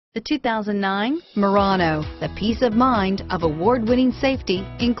The 2009 Murano, the peace of mind of award-winning safety,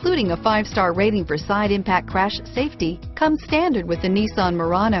 including a 5-star rating for side impact crash safety, comes standard with the Nissan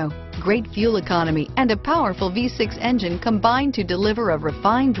Murano. Great fuel economy and a powerful V6 engine combine to deliver a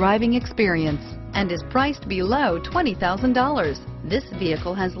refined driving experience and is priced below $20,000. This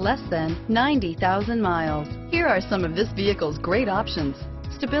vehicle has less than 90,000 miles. Here are some of this vehicle's great options: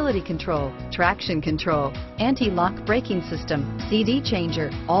 stability control, traction control, anti-lock braking system, CD changer,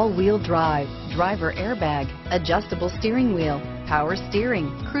 all-wheel drive, driver airbag, adjustable steering wheel, power steering,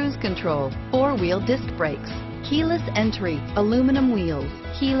 cruise control, 4-wheel disc brakes, keyless entry, aluminum wheels,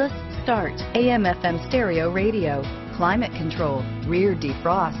 keyless start, AM/FM stereo radio, climate control, rear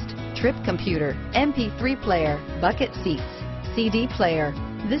defrost, trip computer, MP3 player, bucket seats, CD player.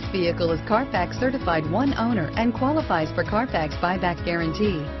 This vehicle is Carfax certified one owner and qualifies for Carfax buyback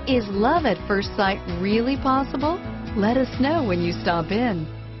guarantee. Is love at first sight really possible? Let us know when you stop in.